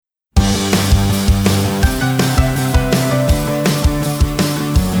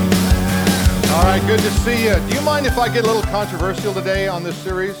right, good to see you. Do you mind if I get a little controversial today on this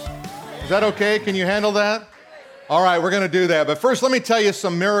series? Is that okay? Can you handle that? All right, we're going to do that. But first, let me tell you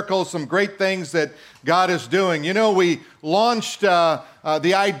some miracles, some great things that God is doing. You know, we launched the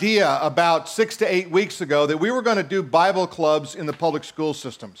idea about 6 to 8 weeks ago that we were going to do Bible clubs in the public school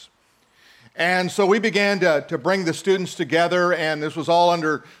systems. And so we began to bring the students together, and this was all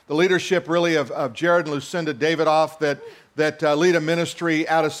under the leadership, really, of Jared and Lucinda Davidoff that lead a ministry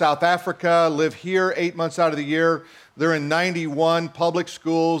out of South Africa, live here 8 months out of the year. They're in 91 public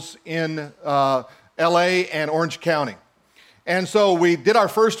schools in LA and Orange County. And so we did our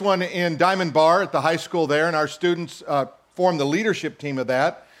first one in Diamond Bar at the high school there, and our students formed the leadership team of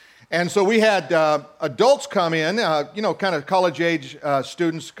that. And so we had adults come in, kind of college-age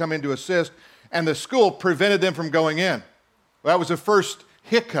students come in to assist, and the school prevented them from going in. Well, that was the first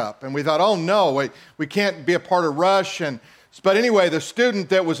hiccup, and we thought, oh no, we can't be a part of Rush. But anyway, the student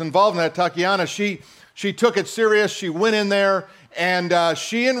that was involved in that, Takiana, she took it serious. She went in there, and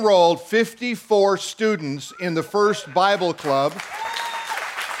she enrolled 54 students in the first Bible club.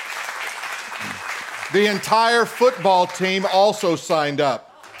 The entire football team also signed up.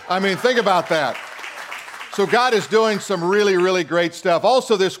 I mean, think about that. So God is doing some really, really great stuff.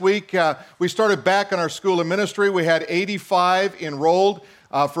 Also this week, we started back on our School of Ministry. We had 85 enrolled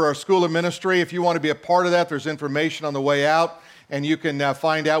for our School of Ministry. If you want to be a part of that, there's information on the way out, and you can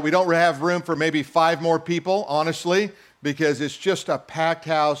find out. We don't have room for maybe 5 more people, honestly, because it's just a packed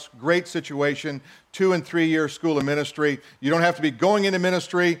house, great situation, 2- and 3-year School of Ministry. You don't have to be going into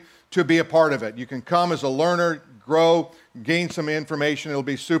ministry to be a part of it. You can come as a learner, grow, gain some information. It'll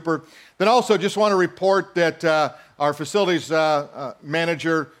be super. Then also just want to report that our facilities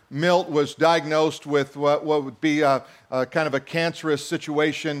manager, Milt, was diagnosed with what would be kind of a cancerous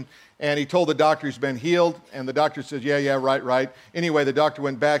situation, and he told the doctor he's been healed, and the doctor said, yeah, right. Anyway, the doctor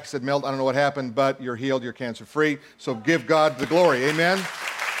went back and said, Milt, I don't know what happened, but you're healed, you're cancer-free, so give God the glory. Amen?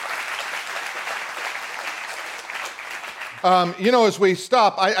 As we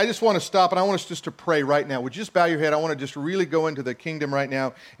stop, I just want to stop, and I want us just to pray right now. Would you just bow your head? I want to just really go into the kingdom right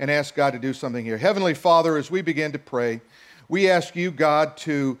now and ask God to do something here. Heavenly Father, as we begin to pray, we ask you, God,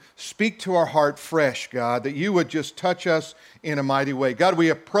 to speak to our heart fresh, God, that you would just touch us in a mighty way. God, we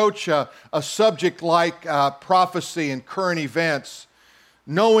approach a subject like prophecy and current events,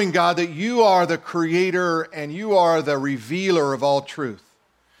 knowing, God, that you are the creator and you are the revealer of all truth.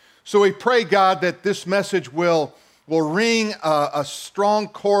 So we pray, God, that this message will ring a strong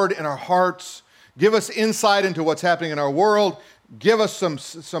chord in our hearts, give us insight into what's happening in our world, give us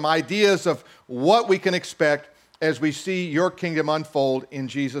some ideas of what we can expect as we see your kingdom unfold in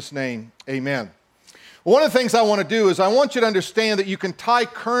Jesus' name. Amen. One of the things I want to do is I want you to understand that you can tie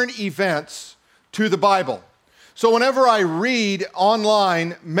current events to the Bible. So whenever I read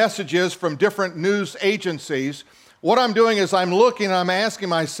online messages from different news agencies, what I'm doing is I'm looking and I'm asking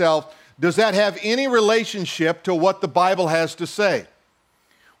myself, does that have any relationship to what the Bible has to say?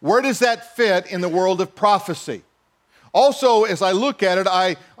 Where does that fit in the world of prophecy? Also, as I look at it,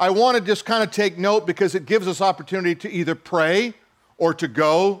 I want to just kind of take note because it gives us opportunity to either pray or to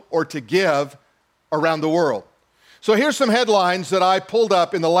go or to give around the world. So here's some headlines that I pulled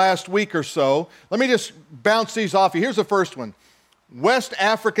up in the last week or so. Let me just bounce these off you. Here's the first one. West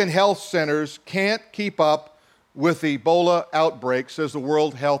African health centers can't keep up with the Ebola outbreak, says the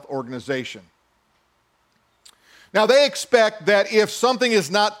World Health Organization. Now, they expect that if something is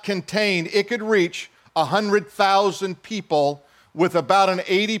not contained, it could reach 100,000 people with about an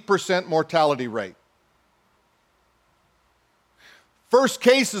 80% mortality rate. First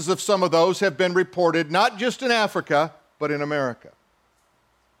cases of some of those have been reported not just in Africa, but in America.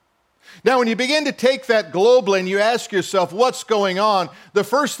 Now, when you begin to take that globally and you ask yourself what's going on, the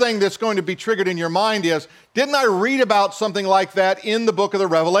first thing that's going to be triggered in your mind is, didn't I read about something like that in the book of the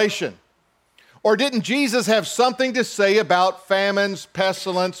Revelation? Or didn't Jesus have something to say about famines,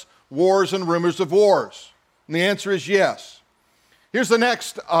 pestilence, wars, and rumors of wars? And the answer is yes. Here's the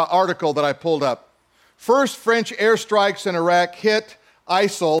next article that I pulled up. First French airstrikes in Iraq hit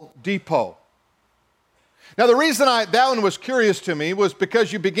ISIL depot. Now, the reason that one was curious to me was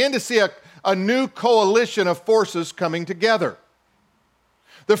because you begin to see a new coalition of forces coming together.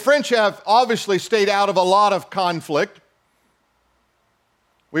 The French have obviously stayed out of a lot of conflict.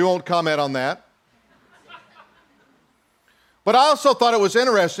 We won't comment on that. But I also thought it was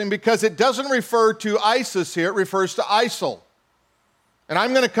interesting because it doesn't refer to ISIS here, it refers to ISIL. And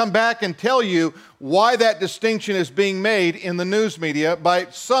I'm going to come back and tell you why that distinction is being made in the news media by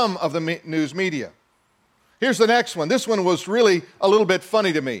some of the news media. Here's the next one. This one was really a little bit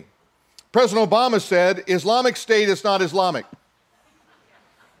funny to me. President Obama said, Islamic State is not Islamic.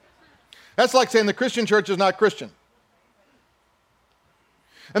 That's like saying the Christian church is not Christian.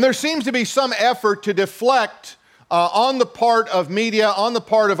 And there seems to be some effort to deflect on the part of media, on the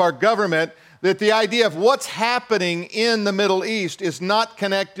part of our government, that the idea of what's happening in the Middle East is not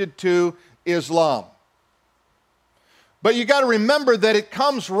connected to Islam. But you got to remember that it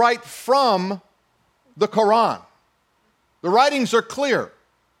comes right from the Quran. The writings are clear.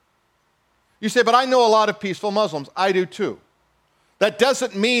 You say, but I know a lot of peaceful Muslims. I do too. That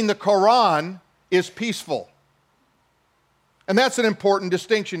doesn't mean the Quran is peaceful. And that's an important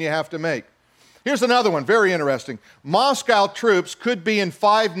distinction you have to make. Here's another one, very interesting. Moscow troops could be in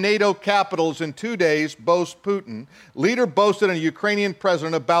 5 NATO capitals in 2 days, boasts Putin. Leader boasted a Ukrainian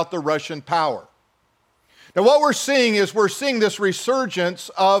president about the Russian power. Now what we're seeing is this resurgence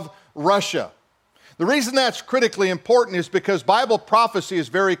of Russia. The reason that's critically important is because Bible prophecy is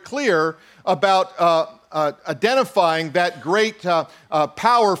very clear about identifying that great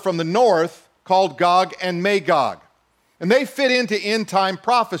power from the north called Gog and Magog. And they fit into end-time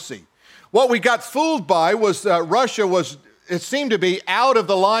prophecy. What we got fooled by was Russia it seemed to be out of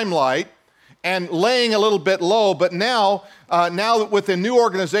the limelight and laying a little bit low, but now with the new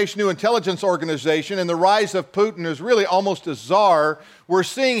organization, new intelligence organization, and the rise of Putin is really almost a czar, we're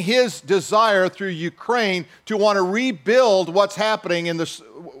seeing his desire through Ukraine to want to rebuild what's happening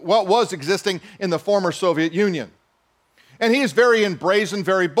what was existing in the former Soviet Union. And he is very brazen,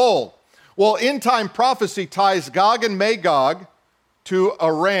 very bold. Well, end-time prophecy ties Gog and Magog to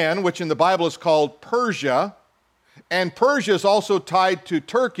Iran, which in the Bible is called Persia. And Persia is also tied to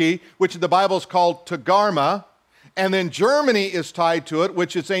Turkey, which in the Bible is called Togarmah. And then Germany is tied to it,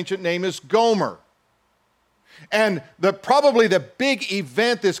 which its ancient name is Gomer. And probably the big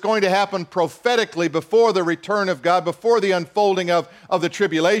event that's going to happen prophetically before the return of God, before the unfolding of the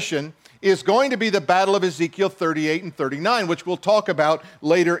tribulation, is going to be the battle of Ezekiel 38 and 39, which we'll talk about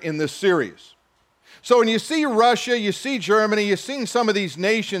later in this series. So when you see Russia, you see Germany, you're seeing some of these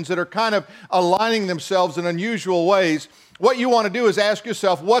nations that are kind of aligning themselves in unusual ways, what you want to do is ask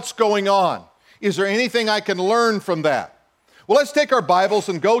yourself, what's going on? Is there anything I can learn from that? Well, let's take our Bibles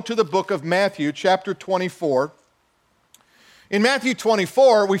and go to the book of Matthew, chapter 24. In Matthew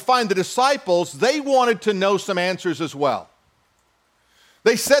 24, we find the disciples, they wanted to know some answers as well.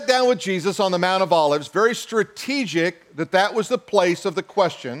 They sat down with Jesus on the Mount of Olives, very strategic that was the place of the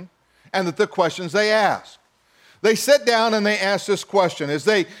question and that the questions they asked. They sat down and they asked this question. It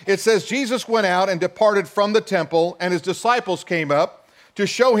says, Jesus went out and departed from the temple, and his disciples came up to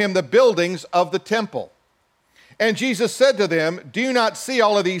show him the buildings of the temple. And Jesus said to them, do you not see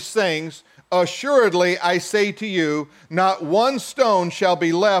all of these things? Assuredly, I say to you, not one stone shall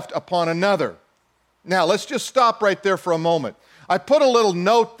be left upon another. Now, let's just stop right there for a moment. I put a little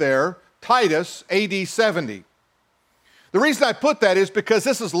note there, Titus, AD 70. The reason I put that is because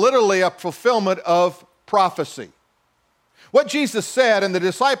this is literally a fulfillment of prophecy. What Jesus said, and the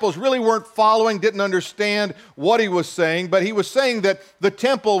disciples really weren't following, didn't understand what he was saying, but he was saying that the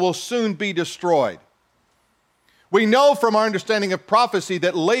temple will soon be destroyed. We know from our understanding of prophecy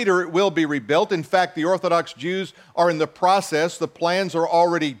that later it will be rebuilt. In fact, the Orthodox Jews are in the process. The plans are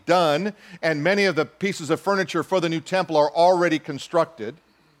already done, and many of the pieces of furniture for the new temple are already constructed.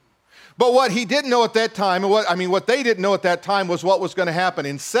 But what he didn't know at that time, what they didn't know at that time was what was going to happen.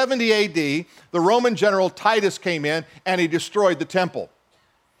 In 70 AD, the Roman general Titus came in and he destroyed the temple.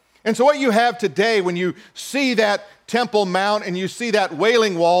 And so what you have today when you see that Temple Mount and you see that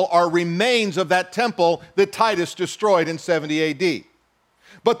Wailing Wall are remains of that temple that Titus destroyed in 70 AD.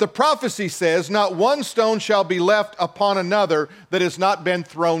 But the prophecy says, not one stone shall be left upon another that has not been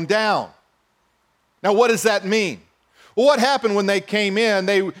thrown down. Now what does that mean? Well, what happened when they came in?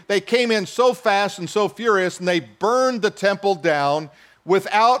 They came in so fast and so furious, and they burned the temple down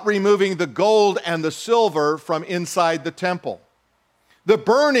without removing the gold and the silver from inside the temple. The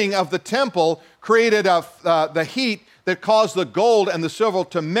burning of the temple created the heat that caused the gold and the silver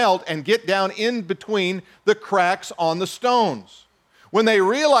to melt and get down in between the cracks on the stones. When they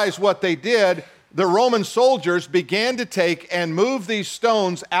realized what they did, the Roman soldiers began to take and move these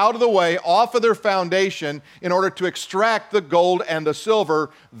stones out of the way, off of their foundation, in order to extract the gold and the silver,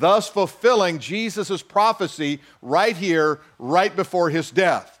 thus fulfilling Jesus' prophecy right here, right before his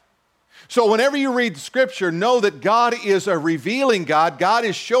death. So whenever you read Scripture, know that God is a revealing God. God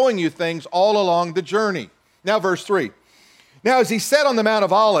is showing you things all along the journey. Now, verse 3. Now, as he sat on the Mount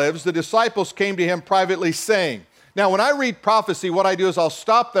of Olives, the disciples came to him privately, saying. Now, when I read prophecy, what I do is I'll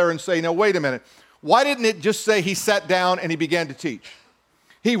stop there and say, now, wait a minute. Why didn't it just say he sat down and he began to teach?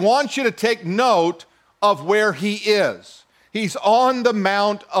 He wants you to take note of where he is. He's on the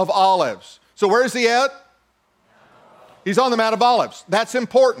Mount of Olives. So where is he at? He's on the Mount of Olives. That's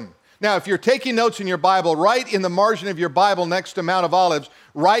important. Now, if you're taking notes in your Bible, write in the margin of your Bible next to Mount of Olives,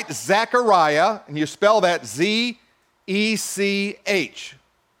 write Zechariah, and you spell that Z-E-C-H,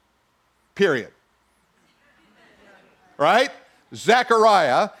 period. Right?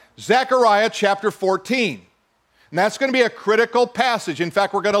 Zechariah chapter 14. And that's going to be a critical passage. In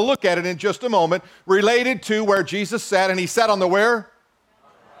fact, we're going to look at it in just a moment, related to where Jesus sat, and he sat on the where?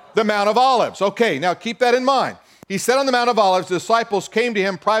 The Mount of Olives. Okay, now keep that in mind. He sat on the Mount of Olives. The disciples came to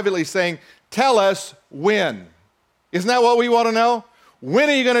him privately saying, tell us when. Isn't that what we want to know? When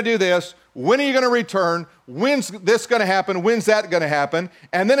are you going to do this? When are you going to return? When's this going to happen? When's that going to happen?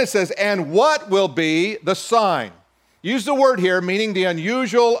 And then it says, and what will be the sign? Use the word here, meaning the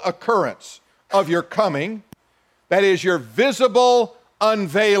unusual occurrence of your coming. That is your visible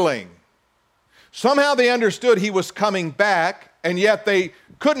unveiling. Somehow they understood he was coming back, and yet they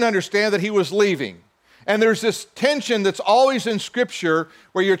couldn't understand that he was leaving. And there's this tension that's always in Scripture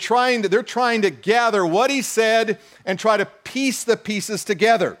where they're trying to gather what he said and try to piece the pieces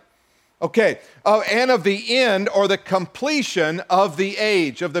together. Okay, and of the end or the completion of the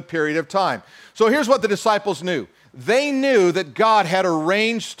age, of the period of time. So here's what the disciples knew. They knew that God had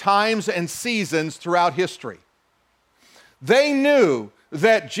arranged times and seasons throughout history. They knew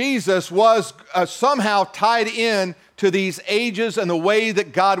that Jesus was somehow tied in to these ages and the way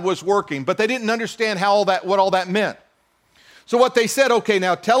that God was working, but they didn't understand what all that meant. So what they said, okay,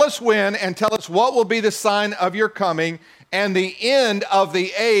 now tell us when and tell us what will be the sign of your coming and the end of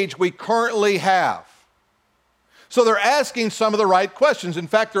the age we currently have. So they're asking some of the right questions. In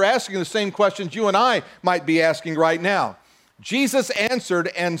fact, they're asking the same questions you and I might be asking right now. Jesus answered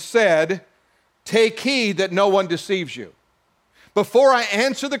and said, take heed that no one deceives you. Before I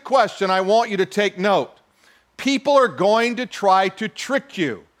answer the question, I want you to take note. People are going to try to trick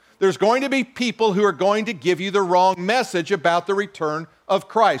you. There's going to be people who are going to give you the wrong message about the return of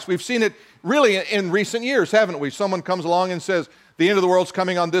Christ. We've seen it really in recent years, haven't we? Someone comes along and says, the end of the world's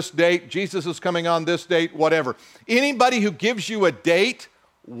coming on this date, Jesus is coming on this date, whatever. Anybody who gives you a date,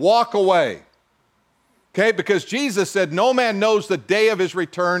 walk away. Okay, because Jesus said, no man knows the day of his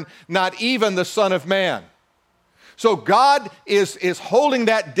return, not even the Son of Man. So God is holding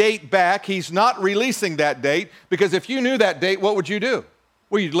that date back. He's not releasing that date, because if you knew that date, what would you do?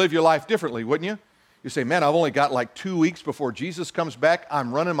 Well, you'd live your life differently, wouldn't you? You say, man, I've only got like 2 weeks before Jesus comes back.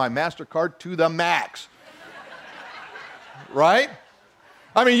 I'm running my MasterCard to the max. Right?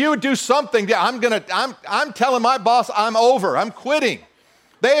 I mean, you would do something. I'm telling my boss I'm over. I'm quitting.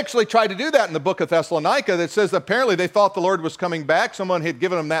 They actually tried to do that in the book of Thessalonica that says apparently they thought the Lord was coming back. Someone had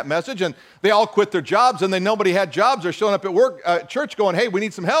given them that message, and they all quit their jobs, and then nobody had jobs. They're showing up at work, church going, hey, we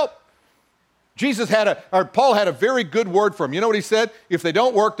need some help. Paul had a very good word for them. You know what he said? If they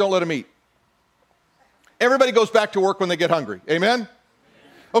don't work, don't let them eat. Everybody goes back to work when they get hungry. Amen?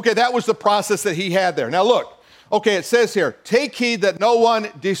 Okay, that was the process that he had there. Now look, okay, it says here, take heed that no one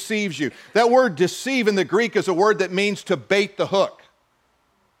deceives you. That word deceive in the Greek is a word that means to bait the hook.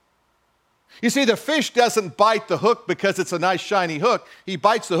 You see, the fish doesn't bite the hook because it's a nice shiny hook. He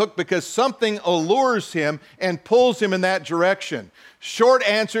bites the hook because something allures him and pulls him in that direction. Short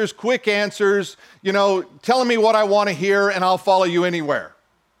answers, quick answers, telling me what I want to hear and I'll follow you anywhere.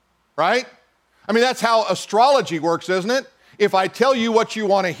 Right? I mean, that's how astrology works, isn't it? If I tell you what you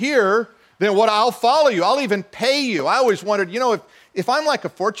want to hear, then I'll follow you. I'll even pay you. I always wondered, if I'm like a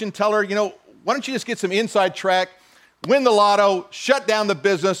fortune teller, why don't you just get some inside track, win the lotto, shut down the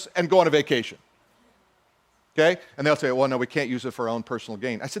business, and go on a vacation? Okay? And they'll say, well, no, we can't use it for our own personal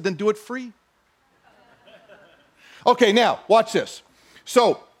gain. I said, then do it free. Okay, now, watch this.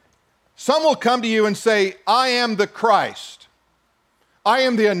 So, some will come to you and say, I am the Christ. I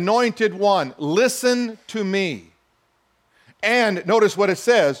am the anointed one. Listen to me. And notice what it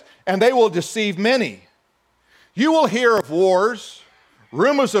says, and they will deceive many. You will hear of wars,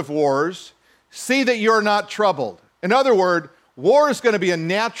 rumors of wars. See that you're not troubled. In other words, war is going to be a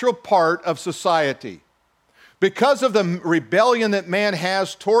natural part of society. Because of the rebellion that man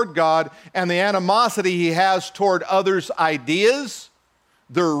has toward God and the animosity he has toward others' ideas,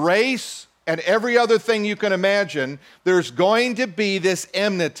 their race, and every other thing you can imagine, there's going to be this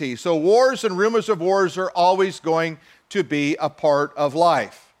enmity. So wars and rumors of wars are always going to be a part of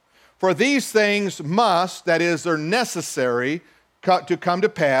life. For these things must, that is, they're necessary to come to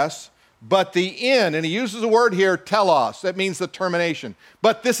pass, but the end, and he uses the word here, telos, that means the termination.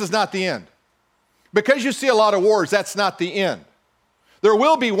 But this is not the end. Because you see a lot of wars, that's not the end. There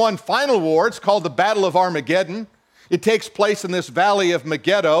will be one final war. It's called the Battle of Armageddon. It takes place in this valley of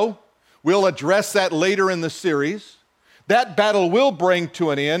Megiddo. We'll address that later in the series. That battle will bring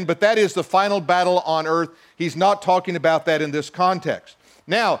to an end, but that is the final battle on earth. He's not talking about that in this context.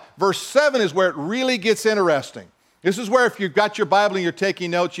 Now, verse 7 is where it really gets interesting. This is where if you've got your Bible and you're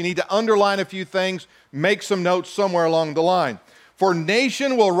taking notes, you need to underline a few things, make some notes somewhere along the line. For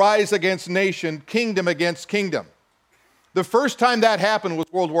nation will rise against nation, kingdom against kingdom. The first time that happened was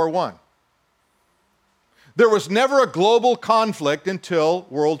World War I. There was never a global conflict until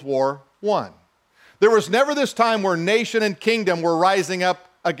World War I. There was never this time where nation and kingdom were rising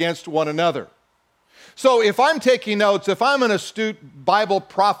up against one another. So if I'm taking notes, if I'm an astute Bible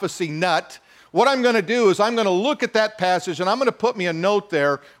prophecy nut, what I'm going to do is I'm going to look at that passage and I'm going to put me a note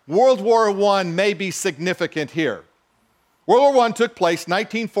there. World War I may be significant here. World War I took place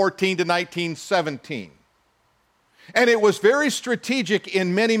 1914 to 1917. And it was very strategic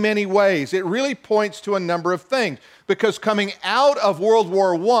in many, many ways. It really points to a number of things. Because coming out of World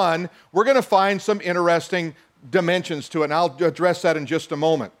War I, we're going to find some interesting dimensions to it. And I'll address that in just a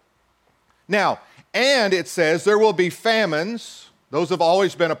moment. Now, and it says there will be famines. Those have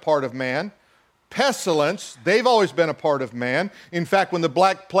always been a part of man. Pestilence, they've always been a part of man. In fact, when the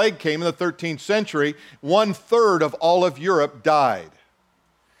Black Plague came in the 13th century, 1/3 of all of Europe died.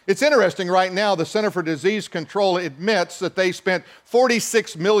 It's interesting right now, the Center for Disease Control admits that they spent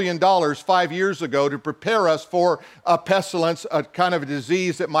 $46 million 5 years ago to prepare us for a pestilence, a kind of a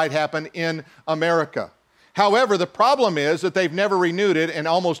disease that might happen in America. However, the problem is that they've never renewed it, and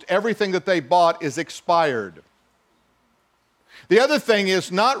almost everything that they bought is expired. The other thing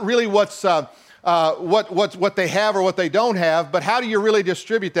is not really what they have or what they don't have, but how do you really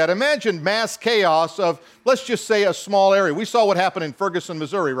distribute that? Imagine mass chaos of, let's just say, a small area. We saw what happened in Ferguson,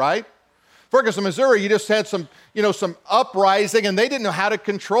 Missouri, right? Ferguson, Missouri, you just had some uprising, and they didn't know how to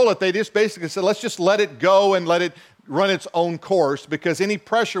control it. They just basically said, let's just let it go and let it run its own course, because any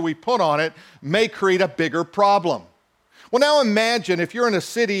pressure we put on it may create a bigger problem. Well, now imagine if you're in a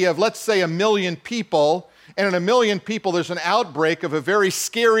city of, let's say, 1 million people, and in 1 million people, there's an outbreak of a very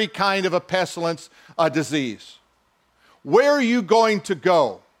scary kind of a pestilence, disease. Where are you going to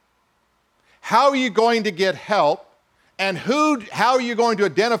go? How are you going to get help? And how are you going to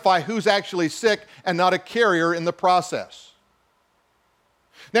identify who's actually sick and not a carrier in the process?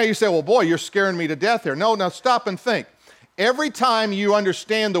 Now you say, well, boy, you're scaring me to death here. No, now stop and think. Every time you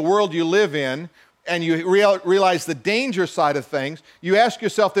understand the world you live in and you realize the danger side of things, you ask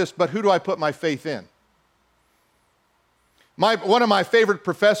yourself this, but who do I put my faith in? One of my favorite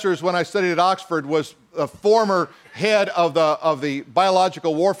professors when I studied at Oxford was a former head of the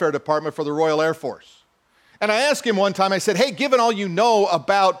Biological Warfare Department for the Royal Air Force. And I asked him one time, I said, hey, given all you know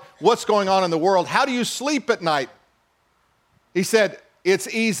about what's going on in the world, how do you sleep at night? He said, it's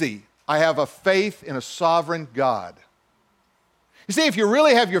easy. I have a faith in a sovereign God. You see, if you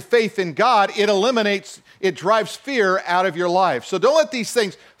really have your faith in God, it drives fear out of your life. So don't let these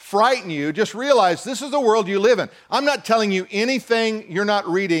things frighten you. Just realize this is the world you live in. I'm not telling you anything you're not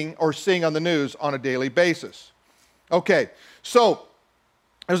reading or seeing on the news on a daily basis. Okay, so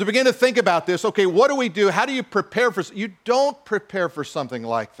as we begin to think about this, okay, what do we do? How do you prepare for? You don't prepare for something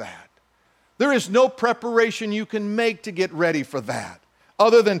like that. There is no preparation you can make to get ready for that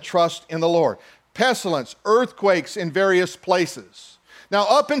other than trust in the Lord. Pestilence, earthquakes in various places. Now,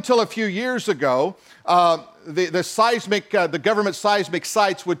 up until a few years ago, the government seismic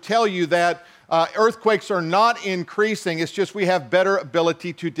sites would tell you that earthquakes are not increasing. It's just we have better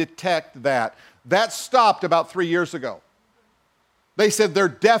ability to detect that. That stopped about 3 years ago. They said they're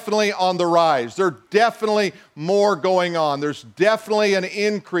definitely on the rise. There's definitely more going on. There's definitely an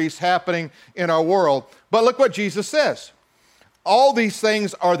increase happening in our world. But look what Jesus says. All these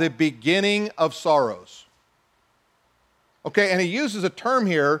things are the beginning of sorrows. Okay, and he uses a term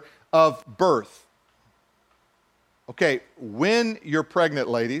here of birth. Okay, when you're pregnant,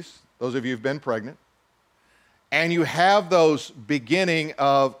 ladies, those of you who've been pregnant, and you have those beginning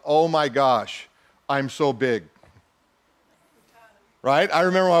of, oh my gosh, I'm so big. Right? I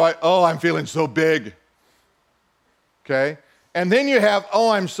remember my wife, oh, I'm feeling so big. Okay? And then you have,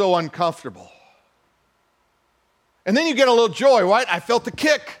 oh, I'm so uncomfortable. And then you get a little joy, right? I felt the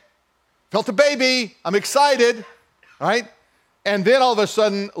kick, felt the baby, I'm excited, right? And then all of a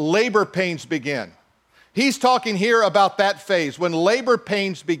sudden, labor pains begin. He's talking here about that phase. When labor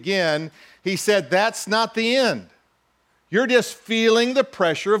pains begin, he said, that's not the end. You're just feeling the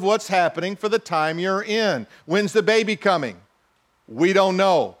pressure of what's happening for the time you're in. When's the baby coming? We don't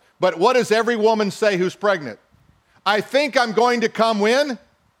know. But what does every woman say who's pregnant? I think I'm going to come when?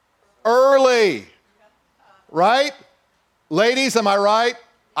 Early. Right? Ladies, am I right?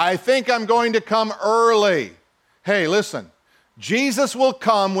 I think I'm going to come early. Hey, listen. Jesus will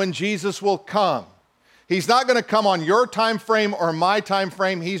come when Jesus will come. He's not going to come on your time frame or my time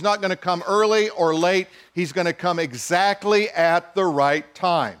frame. He's not going to come early or late. He's going to come exactly at the right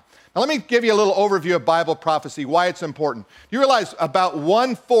time. Now, let me give you a little overview of Bible prophecy, why it's important. You realize about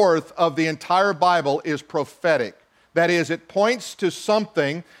 1/4 of the entire Bible is prophetic. That is, it points to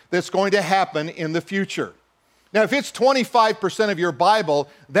something that's going to happen in the future. Now, if it's 25% of your Bible,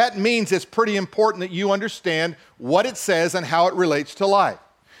 that means it's pretty important that you understand what it says and how it relates to life.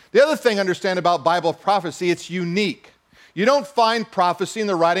 The other thing to understand about Bible prophecy, it's unique. You don't find prophecy in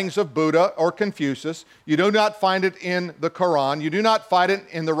the writings of Buddha or Confucius. You do not find it in the Quran. You do not find it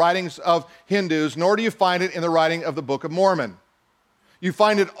in the writings of Hindus, nor do you find it in the writing of the Book of Mormon. You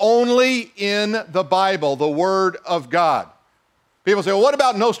find it only in the Bible, the Word of God. People say, well, what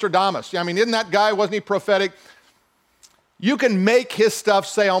about Nostradamus? I mean, isn't that guy, wasn't he prophetic? You can make his stuff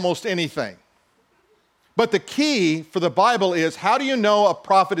say almost anything. But the key for the Bible is, how do you know a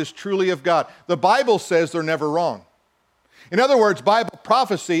prophet is truly of God? The Bible says they're never wrong. In other words, Bible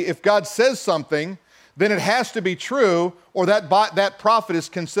prophecy, if God says something, then it has to be true, or that prophet is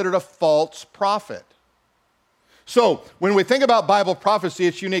considered a false prophet. So when we think about Bible prophecy,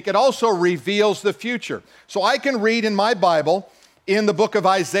 it's unique. It also reveals the future. So I can read in my Bible, in the book of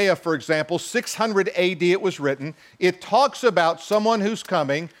Isaiah, for example, 600 AD it was written. It talks about someone who's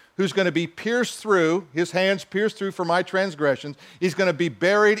coming, who's going to be pierced through, his hands pierced through for my transgressions. He's going to be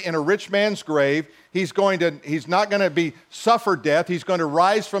buried in a rich man's grave. He's not going to be suffer death. He's going to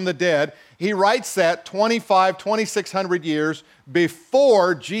rise from the dead. He writes that 2,600 years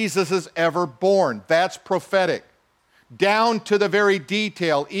before Jesus is ever born. That's prophetic. Down to the very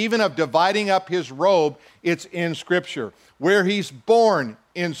detail, even of dividing up his robe, it's in Scripture. Where he's born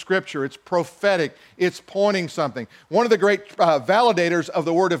in Scripture, it's prophetic. It's pointing something. One of the great validators of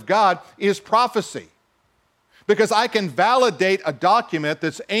the Word of God is prophecy. Because I can validate a document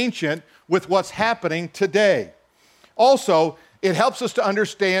that's ancient with what's happening today. Also, it helps us to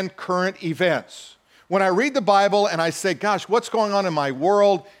understand current events. When I read the Bible and I say, gosh, what's going on in my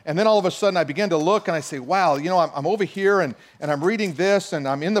world? And then all of a sudden I begin to look and I say, wow, I'm over here and I'm reading this and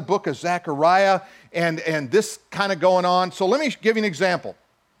I'm in the book of Zechariah and this kind of going on. So let me give you an example.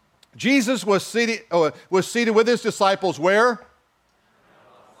 Jesus was seated with his disciples where?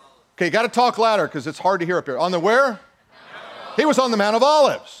 Okay, you got to talk louder because it's hard to hear up here. On the where? He was on the Mount of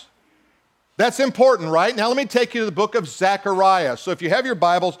Olives. That's important, right? Now let me take you to the book of Zechariah. So if you have your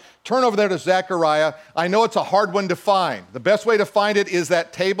Bibles, turn over there to Zechariah. I know it's a hard one to find. The best way to find it is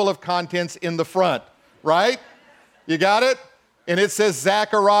that table of contents in the front, right? You got it? And it says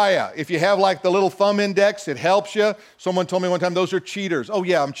Zechariah. If you have like the little thumb index, it helps you. Someone told me one time, those are cheaters. Oh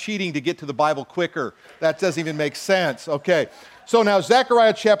yeah, I'm cheating to get to the Bible quicker. That doesn't even make sense. Okay. So now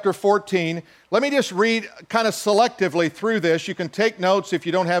Zechariah chapter 14, let me just read kind of selectively through this. You can take notes if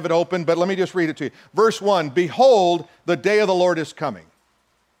you don't have it open, but let me just read it to you. Verse 1, behold, the day of the Lord is coming.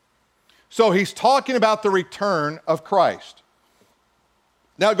 So he's talking about the return of Christ.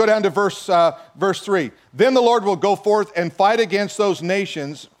 Now go down to verse 3. Then the Lord will go forth and fight against those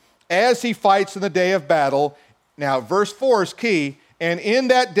nations as he fights in the day of battle. Now verse 4 is key. And in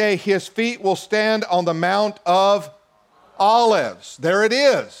that day his feet will stand on the Mount of Olives. There it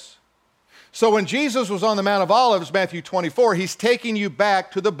is. So when Jesus was on the Mount of Olives, Matthew 24, he's taking you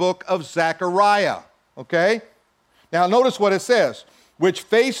back to the book of Zechariah. Okay? Now notice what it says. Which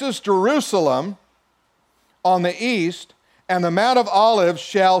faces Jerusalem on the east, and the Mount of Olives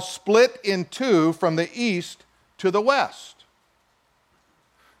shall split in two from the east to the west.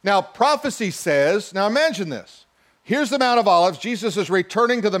 Now prophecy says, now imagine this. Here's the Mount of Olives. Jesus is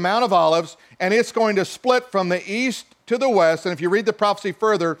returning to the Mount of Olives, and it's going to split from the east to the west. And if you read the prophecy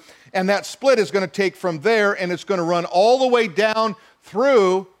further, and that split is going to take from there, and it's going to run all the way down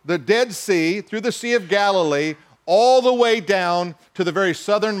through the Dead Sea, through the Sea of Galilee, all the way down to the very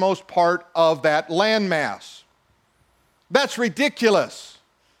southernmost part of that landmass. That's ridiculous,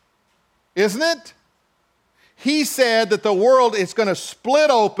 isn't it? He said that the world is going to split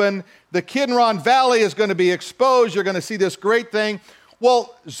open. The Kidron Valley is going to be exposed. You're going to see this great thing.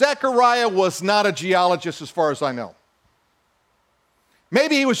 Well, Zechariah was not a geologist as far as I know.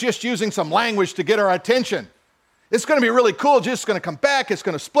 Maybe he was just using some language to get our attention. It's going to be really cool. Jesus is going to come back. It's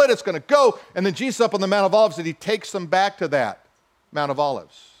going to split. It's going to go. And then Jesus up on the Mount of Olives, and he takes them back to that Mount of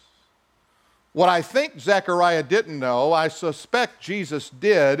Olives. What I think Zechariah didn't know, I suspect Jesus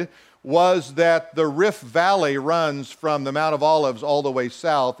did, was that the Rift Valley runs from the Mount of Olives all the way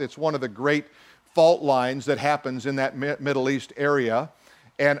south. It's one of the great fault lines that happens in that Middle East area.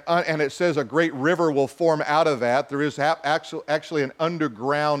 and it says a great river will form out of that. There is actually an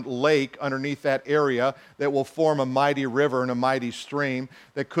underground lake underneath that area that will form a mighty river and a mighty stream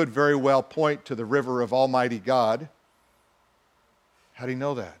that could very well point to the river of Almighty God. How do you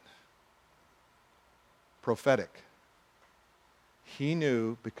know that? Prophetic. He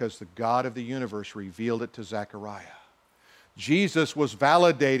knew because the God of the universe revealed it to Zechariah. Jesus was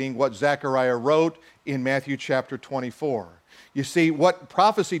validating what Zechariah wrote in Matthew chapter 24. You see, what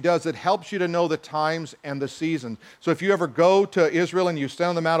prophecy does, it helps you to know the times and the seasons. So if you ever go to Israel and you stand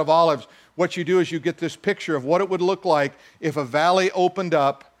on the Mount of Olives, what you do is you get this picture of what it would look like if a valley opened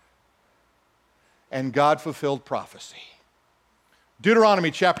up and God fulfilled prophecy.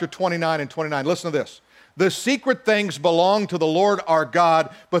 Deuteronomy chapter 29 and 29. Listen to this. The secret things belong to the Lord our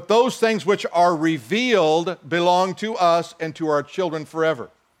God, but those things which are revealed belong to us and to our children forever.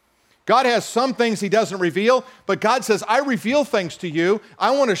 God has some things He doesn't reveal, but God says, I reveal things to you.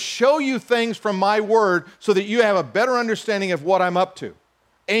 I want to show you things from my word so that you have a better understanding of what I'm up to.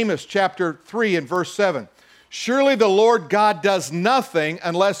 Amos chapter 3 and verse 7. Surely the Lord God does nothing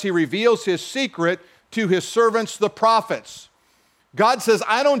unless He reveals His secret to His servants, the prophets. God says,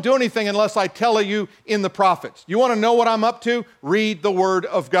 I don't do anything unless I tell you in the prophets. You want to know what I'm up to? Read the Word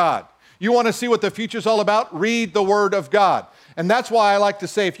of God. You want to see what the future's all about? Read the Word of God. And that's why I like to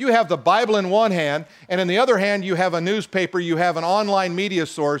say, if you have the Bible in one hand, and in the other hand you have a newspaper, you have an online media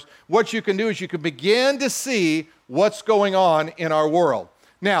source, what you can do is you can begin to see what's going on in our world.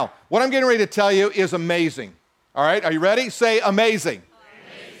 Now, what I'm getting ready to tell you is amazing. All right, are you ready? Say amazing.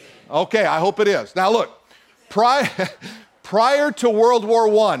 Amazing. Okay, I hope it is. Now look, prior to World War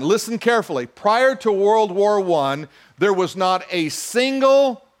I, listen carefully, prior to World War I, there was not a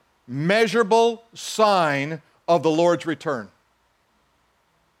single measurable sign of the Lord's return.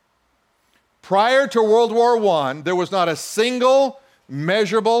 Prior to World War I, there was not a single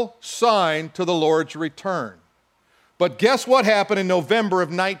measurable sign to the Lord's return. But guess what happened in November of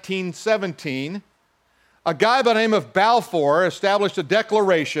 1917? A guy by the name of Balfour established a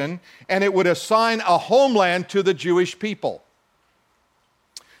declaration, and it would assign a homeland to the Jewish people.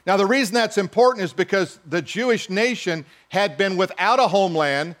 Now, the reason that's important is because the Jewish nation had been without a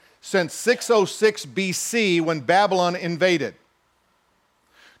homeland since 606 BC when Babylon invaded.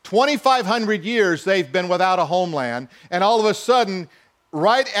 2,500 years they've been without a homeland, and all of a sudden,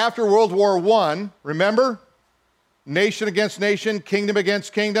 right after World War I, remember? Nation against nation, kingdom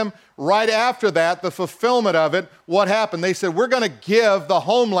against kingdom. Right after that, the fulfillment of it, what happened? They said, we're going to give the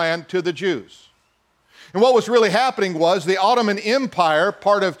homeland to the Jews. And what was really happening was the Ottoman Empire,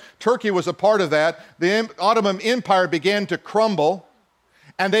 part of Turkey was a part of that, the Ottoman Empire began to crumble,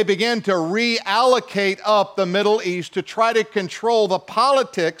 and they began to reallocate up the Middle East to try to control the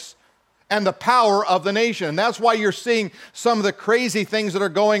politics and the power of the nation. And that's why you're seeing some of the crazy things that are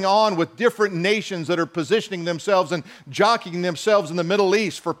going on with different nations that are positioning themselves and jockeying themselves in the Middle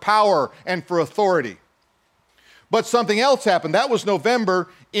East for power and for authority. But something else happened. That was November.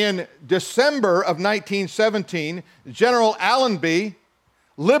 In December of 1917, General Allenby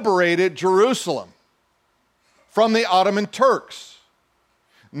liberated Jerusalem from the Ottoman Turks.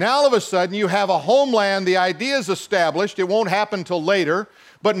 Now all of a sudden you have a homeland, the idea is established, it won't happen until later,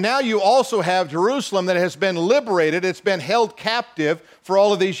 but now you also have Jerusalem that has been liberated, it's been held captive for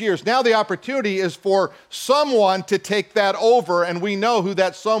all of these years. Now the opportunity is for someone to take that over, and we know who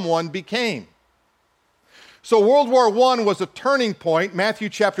that someone became. So World War I was a turning point. Matthew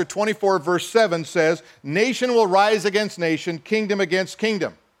chapter 24 verse 7 says, nation will rise against nation, kingdom against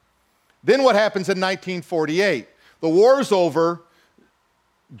kingdom. Then what happens in 1948? The war's over.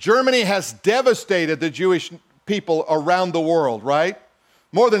 Germany has devastated the Jewish people around the world, right?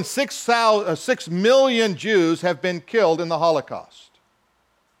 More than 6 million Jews have been killed in the Holocaust.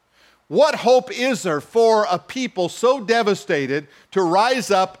 What hope is there for a people so devastated to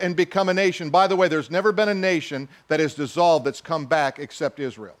rise up and become a nation? By the way, there's never been a nation that is dissolved that's come back except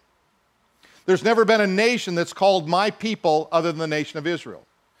Israel. There's never been a nation that's called my people other than the nation of Israel.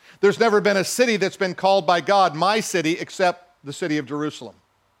 There's never been a city that's been called by God my city except the city of Jerusalem.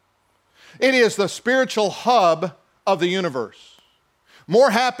 It is the spiritual hub of the universe.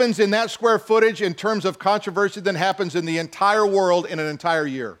 More happens in that square footage in terms of controversy than happens in the entire world in an entire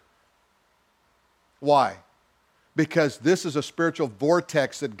year. Why? Because this is a spiritual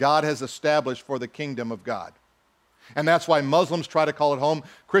vortex that God has established for the kingdom of God. And that's why Muslims try to call it home,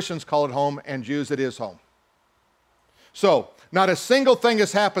 Christians call it home, and Jews, it is home. So, not a single thing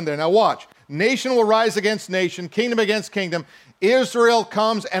has happened there. Now watch. Nation will rise against nation, kingdom against kingdom. Israel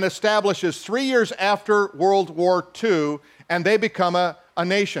comes and establishes 3 years after World War II, and they become a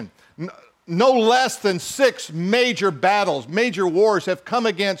nation. no less than 6 major battles, major wars have come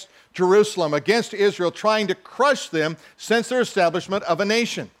against Jerusalem, against Israel, trying to crush them since their establishment of a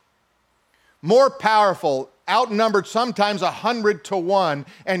nation. More powerful, outnumbered sometimes 100 to 1,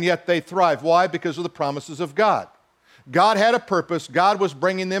 and yet they thrive. Why? Because of the promises of God. God had a purpose. God was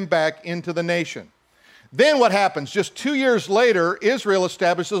bringing them back into the nation. Then what happens? Just 2 years later, Israel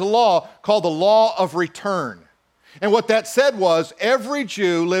establishes a law called the Law of Return. And what that said was every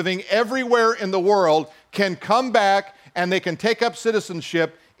Jew living everywhere in the world can come back and they can take up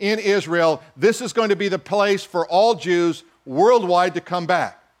citizenship in Israel. This is going to be the place for all Jews worldwide to come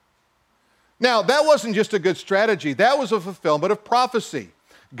back. Now, that wasn't just a good strategy. That was a fulfillment of prophecy.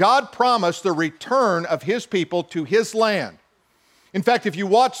 God promised the return of his people to his land. In fact, if you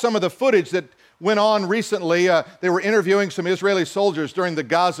watch some of the footage that went on recently, they were interviewing some Israeli soldiers during the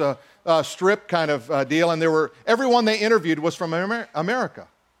Gaza Strip kind of deal, and everyone they interviewed was from America.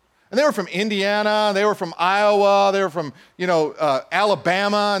 And they were from Indiana, they were from Iowa, they were from,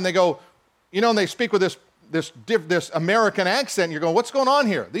 Alabama, and they go, and they speak with this American accent, and you're going, what's going on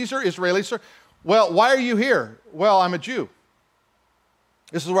here? These are Israelis, sir. Well, why are you here? Well, I'm a Jew.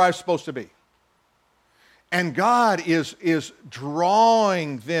 This is where I'm supposed to be. And God is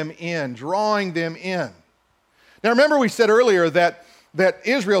drawing them in. Now, remember we said earlier that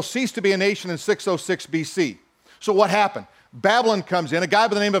Israel ceased to be a nation in 606 BC. So what happened? Babylon comes in, a guy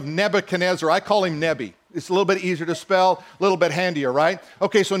by the name of Nebuchadnezzar. I call him Nebi. It's a little bit easier to spell, a little bit handier, right?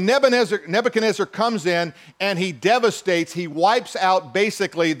 Okay, so Nebuchadnezzar comes in and he devastates, he wipes out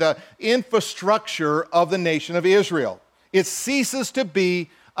basically the infrastructure of the nation of Israel. It ceases to be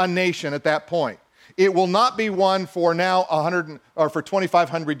a nation at that point. It will not be one for now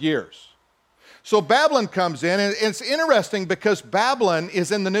 2,500 years. So Babylon comes in, and it's interesting because Babylon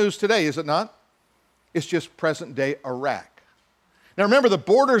is in the news today, is it not? It's just present-day Iraq. Now remember, the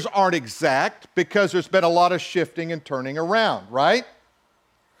borders aren't exact because there's been a lot of shifting and turning around, right?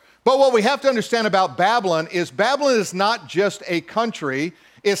 But what we have to understand about Babylon is not just a country,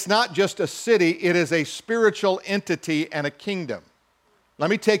 it's not just a city, it is a spiritual entity and a kingdom. Let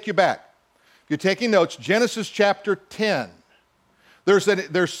me take you back. If you're taking notes, Genesis chapter 10.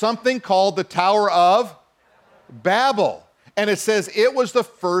 There's something called the Tower of Babel. And it says it was the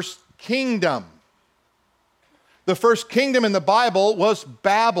first kingdom. The first kingdom in the Bible was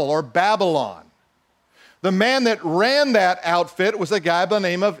Babel or Babylon. The man that ran that outfit was a guy by the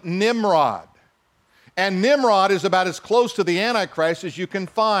name of Nimrod. And Nimrod is about as close to the Antichrist as you can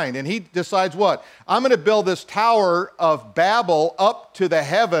find. And he decides what? I'm going to build this Tower of Babel up to the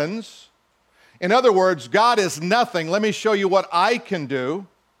heavens. In other words, God is nothing. Let me show you what I can do.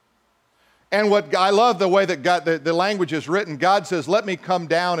 And what I love the way that God, the language is written. God says, let me come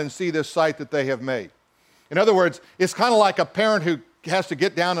down and see this site that they have made. In other words, it's kind of like a parent who has to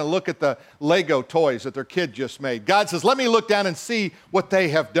get down and look at the Lego toys that their kid just made. God says, let me look down and see what they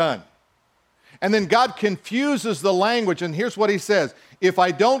have done. And then God confuses the language, and here's what he says. If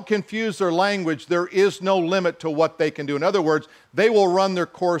I don't confuse their language, there is no limit to what they can do. In other words, they will run their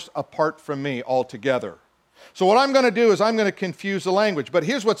course apart from me altogether. So what I'm going to do is I'm going to confuse the language. But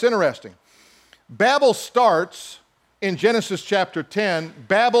here's what's interesting. Babel starts in Genesis chapter 10.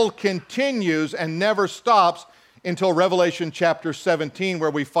 Babel continues and never stops until Revelation chapter 17,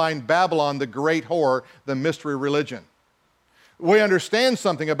 where we find Babylon, the great whore, the mystery religion. We understand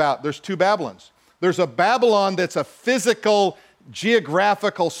something about, there's 2 Babylons. There's a Babylon that's a physical,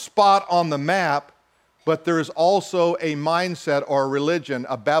 geographical spot on the map, but there is also a mindset or a religion,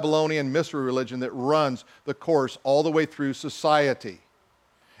 a Babylonian mystery religion that runs the course all the way through society.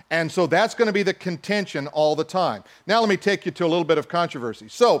 And so that's going to be the contention all the time. Now let me take you to a little bit of controversy.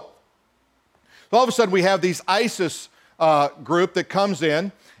 So all of a sudden we have these ISIS group that comes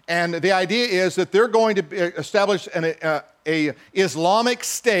in, and the idea is that they're going to establish a Islamic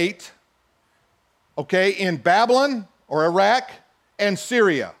state, okay, in Babylon or Iraq and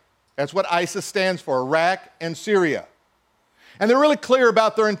Syria. That's what ISIS stands for, Iraq and Syria. And they're really clear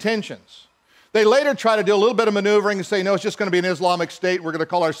about their intentions. They later try to do a little bit of maneuvering and say, no, it's just going to be an Islamic state. We're going to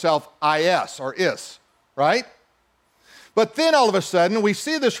call ourselves IS or IS, right? But then all of a sudden, we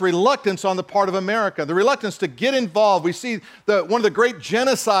see this reluctance on the part of America, the reluctance to get involved. We see one of the great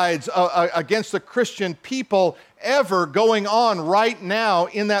genocides against the Christian people ever going on right now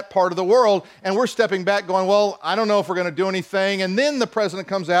in that part of the world. And we're stepping back going, well, I don't know if we're going to do anything. And then the president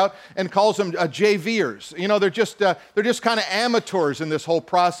comes out and calls them JVers. You know, they're just kind of amateurs in this whole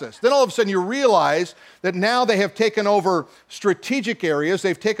process. Then all of a sudden you realize that now they have taken over strategic areas.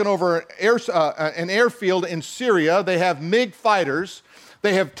 They've taken over an airfield in Syria. They have MiG fighters.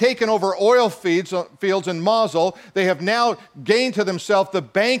 They have taken over oil fields in Mosul. They have now gained to themselves the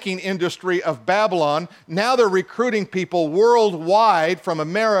banking industry of Babylon. Now they're recruiting people worldwide from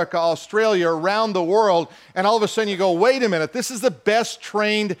America, Australia, around the world. And all of a sudden you go, wait a minute, this is the best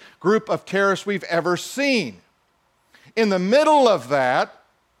trained group of terrorists we've ever seen. In the middle of that,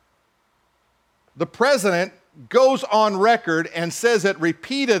 the president goes on record and says it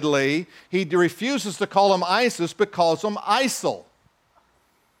repeatedly. He refuses to call them ISIS, but calls them ISIL.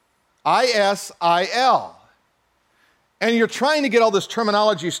 ISIL. And you're trying to get all this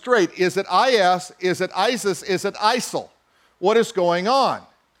terminology straight. Is it IS? Is it ISIS? Is it ISIL? What is going on?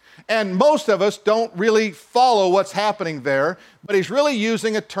 And most of us don't really follow what's happening there, but he's really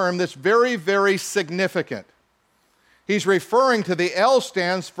using a term that's very, very significant. He's referring to the L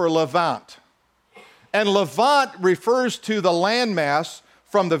stands for Levant. And Levant refers to the landmass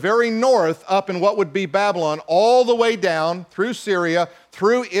from the very north up in what would be Babylon, all the way down through Syria,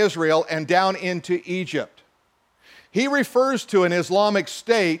 through Israel, and down into Egypt. He refers to an Islamic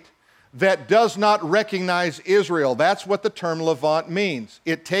state that does not recognize Israel. That's what the term Levant means.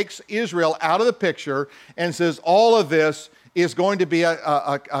 It takes Israel out of the picture and says all of this is going to be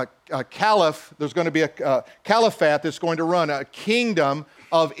a caliph, there's going to be a caliphate that's going to run, a kingdom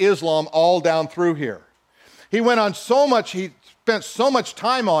of Islam all down through here. He went on so much, he spent so much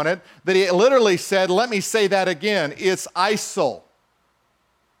time on it that he literally said, let me say that again, it's ISIL.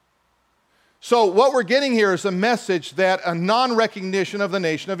 So what we're getting here is a message that a non-recognition of the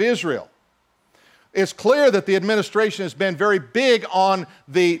nation of Israel. It's clear that the administration has been very big on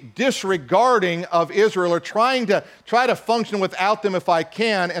the disregarding of Israel, or try to function without them if I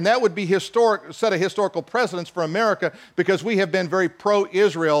can, and that would be set a historical precedence for America, because we have been very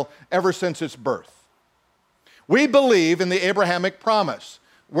pro-Israel ever since its birth. We believe in the Abrahamic promise,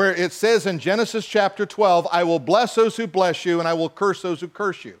 where it says in Genesis chapter 12, I will bless those who bless you, and I will curse those who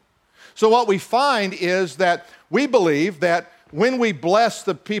curse you. So what we find is that we believe that when we bless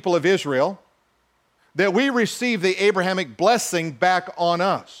the people of Israel, that we receive the Abrahamic blessing back on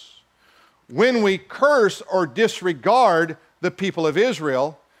us. When we curse or disregard the people of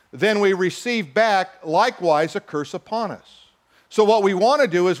Israel, then we receive back likewise a curse upon us. So what we want to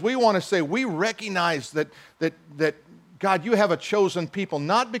do is we want to say, we recognize that God, you have a chosen people,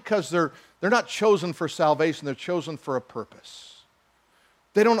 not because they're not chosen for salvation, they're chosen for a purpose.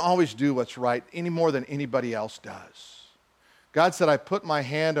 They don't always do what's right any more than anybody else does. God said, I put my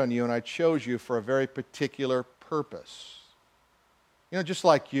hand on you and I chose you for a very particular purpose. You know, just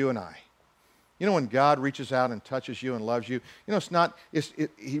like you and I. You know, when God reaches out and touches you and loves you, you know,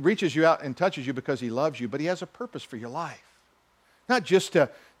 He reaches you out and touches you because He loves you, but He has a purpose for your life. Not just to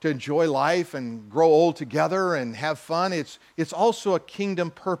enjoy life and grow old together and have fun. It's also a kingdom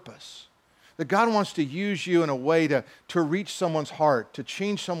purpose. That God wants to use you in a way to reach someone's heart, to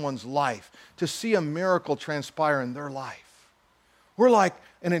change someone's life, to see a miracle transpire in their life. We're like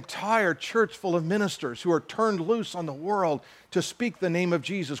an entire church full of ministers who are turned loose on the world to speak the name of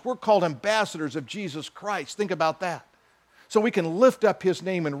Jesus. We're called ambassadors of Jesus Christ. Think about that. So we can lift up His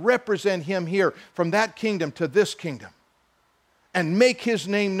name and represent Him here from that kingdom to this kingdom, and make His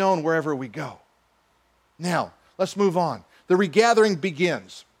name known wherever we go. Now, let's move on. The regathering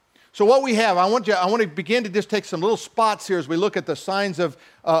begins. So what we have, I want to begin to just take some little spots here as we look at the signs of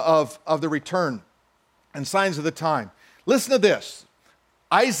the return and signs of the time. Listen to this.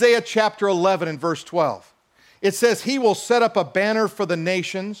 Isaiah chapter 11 and verse 12. It says, He will set up a banner for the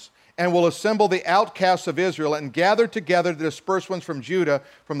nations and will assemble the outcasts of Israel and gather together the dispersed ones from Judah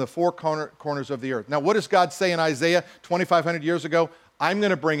from the four corners of the earth. Now, what does God say in Isaiah 2,500 years ago? I'm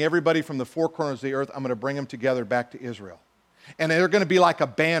going to bring everybody from the four corners of the earth, I'm going to bring them together back to Israel. And they're going to be like a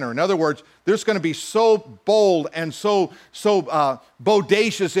banner. In other words, there's going to be so bold and so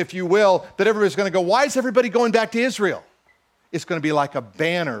bodacious, if you will, that everybody's going to go, why is everybody going back to Israel? It's going to be like a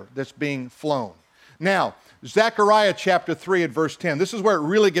banner that's being flown. Now, Zechariah chapter 3 and verse 10. This is where it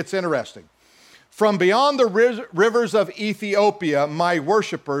really gets interesting. From beyond the rivers of Ethiopia, my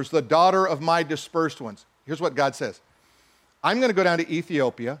worshipers, the daughter of my dispersed ones. Here's what God says. I'm going to go down to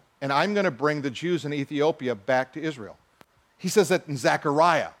Ethiopia, and I'm going to bring the Jews in Ethiopia back to Israel. He says that in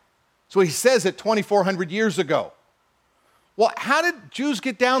Zechariah. So he says it 2,400 years ago. Well, how did Jews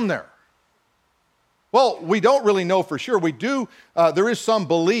get down there? Well, we don't really know for sure. There is some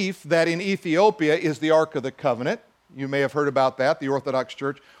belief that in Ethiopia is the Ark of the Covenant. You may have heard about that, the Orthodox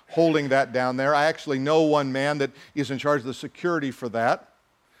Church holding that down there. I actually know one man that is in charge of the security for that,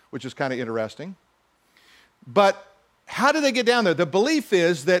 which is kind of interesting. But how did they get down there? The belief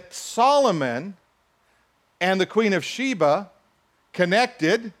is that Solomon and the Queen of Sheba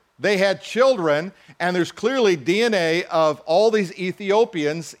connected They had children, and there's clearly DNA of all these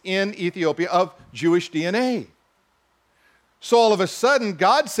Ethiopians in Ethiopia of Jewish DNA. So all of a sudden,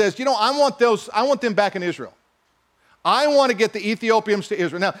 God says, I want them back in Israel. I want to get the Ethiopians to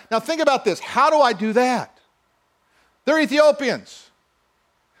Israel. Now think about this. How do I do that? They're Ethiopians.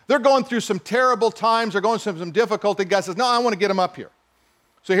 They're going through some terrible times. They're going through some difficulty. God says, no, I want to get them up here.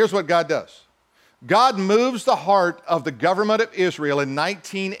 So here's what God does. God moves the heart of the government of Israel in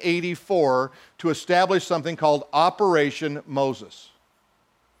 1984 to establish something called Operation Moses.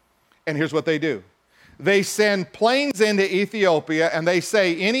 And here's what they do. They send planes into Ethiopia, and they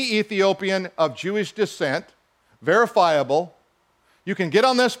say, any Ethiopian of Jewish descent, verifiable, you can get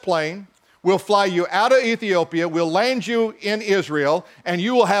on this plane, we'll fly you out of Ethiopia, we'll land you in Israel, and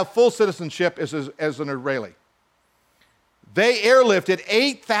you will have full citizenship as an Israeli. They airlifted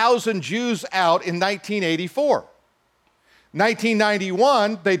 8,000 Jews out in 1984.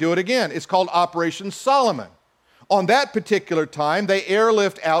 1991, they do it again. It's called Operation Solomon. On that particular time, they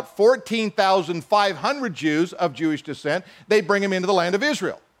airlift out 14,500 Jews of Jewish descent. They bring them into the land of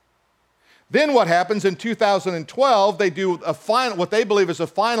Israel. Then what happens in 2012, they do what they believe is a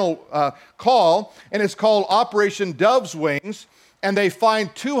final call, and it's called Operation Dove's Wings, and they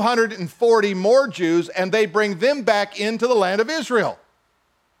find 240 more Jews, and they bring them back into the land of Israel.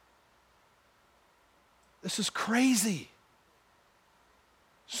 This is crazy.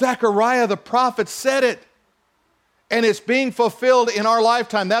 Zechariah the prophet said it, and it's being fulfilled in our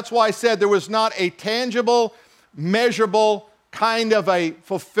lifetime. That's why I said there was not a tangible, measurable kind of a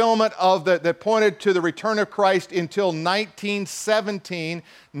fulfillment of that pointed to the return of Christ until 1917,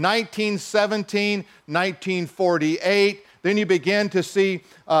 1948. Then you begin to see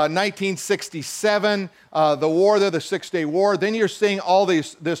 1967, the war there, the Six-Day War. Then you're seeing all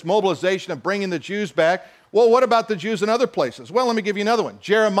this mobilization of bringing the Jews back. Well, what about the Jews in other places? Well, let me give you another one.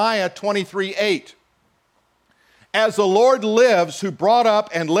 Jeremiah 23:8. As the Lord lives, who brought up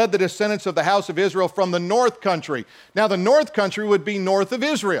and led the descendants of the house of Israel from the north country. Now, the north country would be north of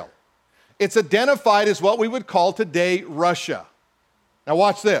Israel. It's identified as what we would call today Russia. Now,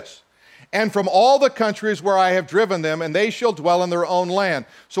 watch this. And from all the countries where I have driven them, and they shall dwell in their own land.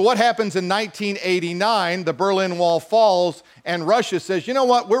 So what happens in 1989? The Berlin Wall falls, and Russia says, you know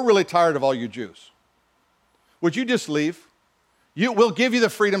what? We're really tired of all you Jews. Would you just leave? We'll give you the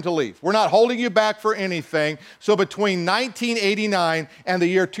freedom to leave. We're not holding you back for anything. So between 1989 and the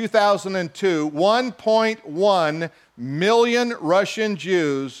year 2002, 1.1 million Russian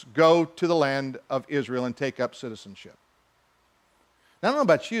Jews go to the land of Israel and take up citizenship. Now, I don't know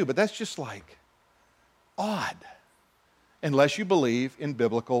about you, but that's just like odd, unless you believe in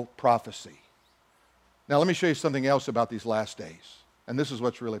biblical prophecy. Now, let me show you something else about these last days, and this is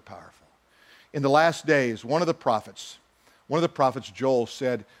what's really powerful. In the last days, one of the prophets, Joel,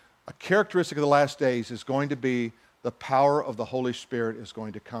 said, a characteristic of the last days is going to be the power of the Holy Spirit is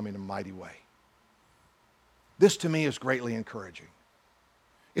going to come in a mighty way. This, to me, is greatly encouraging.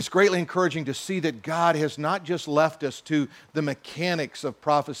 It's greatly encouraging to see that God has not just left us to the mechanics of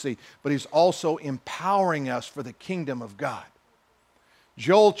prophecy, but He's also empowering us for the kingdom of God.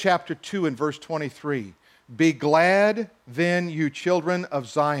 Joel chapter 2 and verse 23. Be glad then, you children of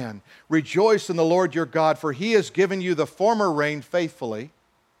Zion. Rejoice in the Lord your God, for He has given you the former rain faithfully,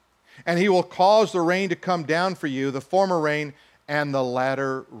 and He will cause the rain to come down for you, the former rain and the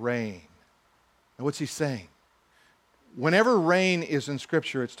latter rain. Now, what's He saying? Whenever rain is in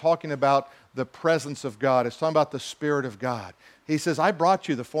Scripture, it's talking about the presence of God. It's talking about the Spirit of God. He says, I brought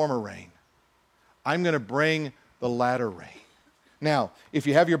you the former rain. I'm going to bring the latter rain. Now, if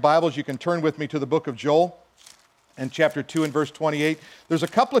you have your Bibles, you can turn with me to the book of Joel and chapter 2 and verse 28. There's a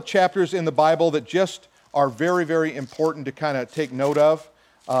couple of chapters in the Bible that just are very, very important to kind of take note of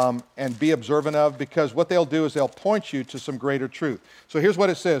and be observant of, because what they'll do is they'll point you to some greater truth. So here's what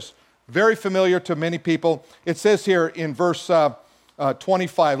it says. Very familiar to many people. It says here in verse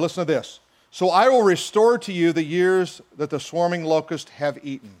 25, listen to this. So I will restore to you the years that the swarming locust have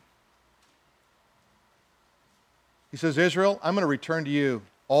eaten. He says, Israel, I'm going to return to you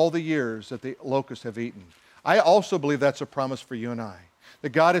all the years that the locusts have eaten. I also believe that's a promise for you and I. That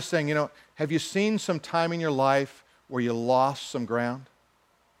God is saying, have you seen some time in your life where you lost some ground?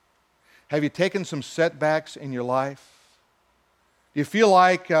 Have you taken some setbacks in your life? Do you feel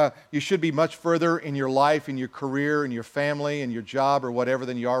like you should be much further in your life, in your career, in your family, in your job, or whatever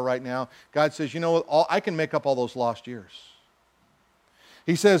than you are right now? God says, I can make up all those lost years.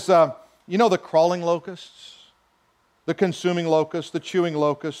 He says, the crawling locusts, the consuming locusts, the chewing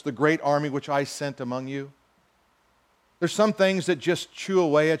locusts, the great army which I sent among you. There's some things that just chew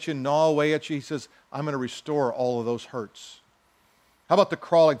away at you, gnaw away at you. He says, I'm going to restore all of those hurts. How about the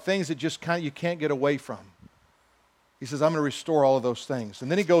crawling? Things that just kind of you can't get away from. He says, I'm going to restore all of those things. And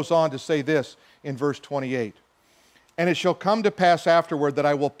then he goes on to say this in verse 28. And it shall come to pass afterward that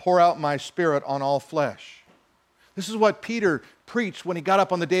I will pour out my Spirit on all flesh. This is what Peter preached when he got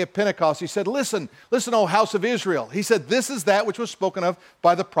up on the day of Pentecost. He said, listen, O house of Israel. He said, this is that which was spoken of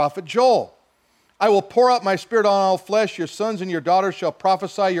by the prophet Joel. I will pour out my Spirit on all flesh. Your sons and your daughters shall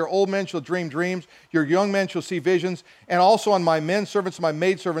prophesy. Your old men shall dream dreams. Your young men shall see visions. And also on my men servants and my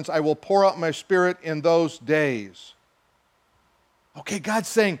maidservants I will pour out my Spirit in those days. Okay, God's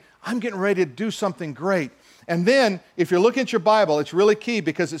saying, I'm getting ready to do something great. And then, if you're looking at your Bible, it's really key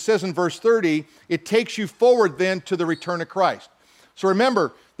because it says in verse 30, it takes you forward then to the return of Christ. So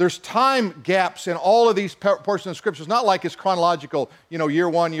remember, there's time gaps in all of these portions of Scripture. It's not like it's chronological, year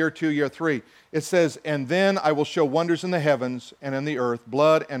 1, year 2, year 3. It says, and then I will show wonders in the heavens and in the earth,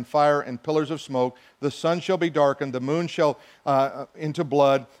 blood and fire and pillars of smoke. The sun shall be darkened, the moon shall into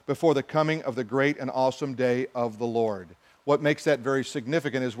blood before the coming of the great and awesome day of the Lord. What makes that very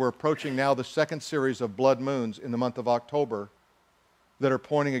significant is we're approaching now the second series of blood moons in the month of October that are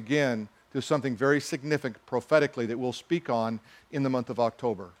pointing again to something very significant prophetically that we'll speak on in the month of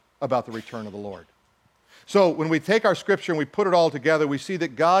October about the return of the Lord. So when we take our Scripture and we put it all together, we see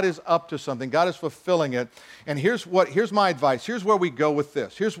that God is up to something. God is fulfilling it. And here's my advice. Here's where we go with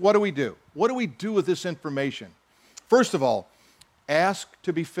this. Here's what do we do? What do we do with this information? First of all, ask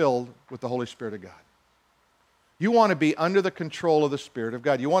to be filled with the Holy Spirit of God. You want to be under the control of the Spirit of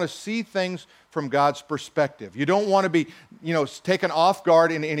God. You want to see things from God's perspective. You don't want to be, taken off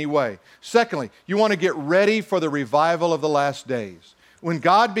guard in any way. Secondly, you want to get ready for the revival of the last days. When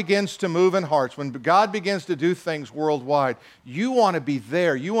God begins to move in hearts, when God begins to do things worldwide, you want to be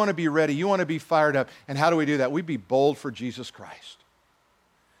there. You want to be ready. You want to be fired up. And how do we do that? We be bold for Jesus Christ.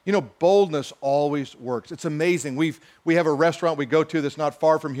 Boldness always works. It's amazing. We have a restaurant we go to that's not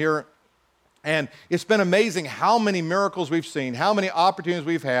far from here. And it's been amazing how many miracles we've seen, how many opportunities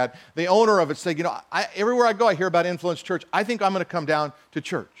we've had. The owner of it said, everywhere I go, I hear about Influence Church. I think I'm going to come down to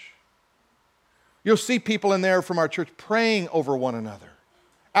church. You'll see people in there from our church praying over one another.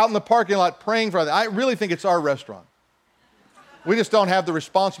 Out in the parking lot praying for others. I really think it's our restaurant. We just don't have the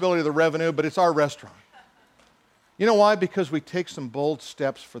responsibility of the revenue, but it's our restaurant. You know why? Because we take some bold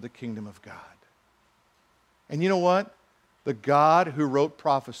steps for the kingdom of God. And you know what? The God who wrote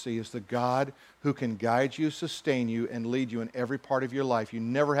prophecy is the God who can guide you, sustain you, and lead you in every part of your life. You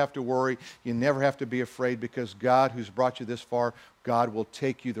never have to worry. You never have to be afraid because God who's brought you this far, God will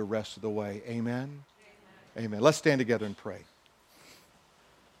take you the rest of the way. Amen? Amen. Let's stand together and pray.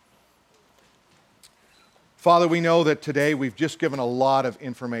 Father, we know that today we've just given a lot of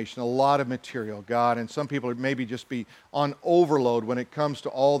information, a lot of material, God, and some people maybe just be on overload when it comes to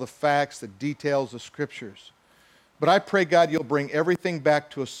all the facts, the details, the Scriptures. But I pray, God, you'll bring everything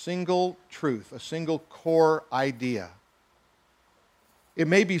back to a single truth, a single core idea. It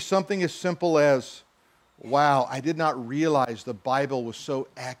may be something as simple as, wow, I did not realize the Bible was so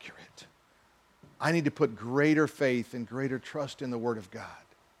accurate. I need to put greater faith and greater trust in the Word of God.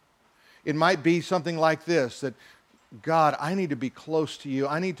 It might be something like this, that, God, I need to be close to you.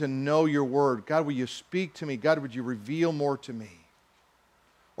 I need to know your Word. God, will you speak to me? God, would you reveal more to me?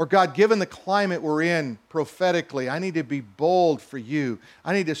 Or God, given the climate we're in prophetically, I need to be bold for you.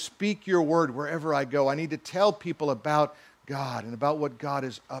 I need to speak your word wherever I go. I need to tell people about God and about what God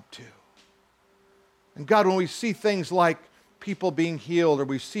is up to. And God, when we see things like people being healed, or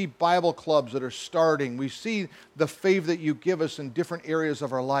we see Bible clubs that are starting, we see the favor that you give us in different areas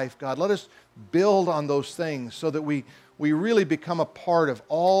of our life, God, let us build on those things so that we really become a part of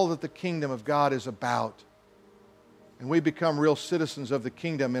all that the kingdom of God is about. And we become real citizens of the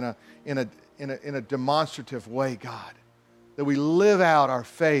kingdom in a demonstrative way, God. That we live out our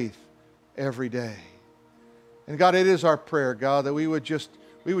faith every day. And God, it is our prayer, God, that we would just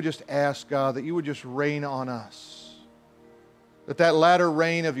ask, God, that you would just rain on us. That latter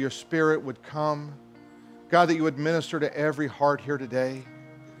rain of your Spirit would come. God, that you would minister to every heart here today.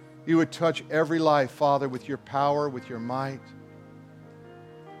 You would touch every life, Father, with your power, with your might.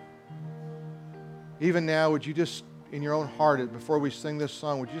 Even now, would you just, in your own heart, before we sing this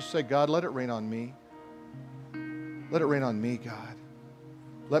song, would you just say, God, let it rain on me. Let it rain on me, God.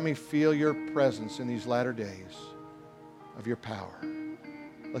 Let me feel your presence in these latter days of your power.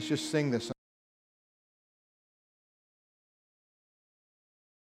 Let's just sing this.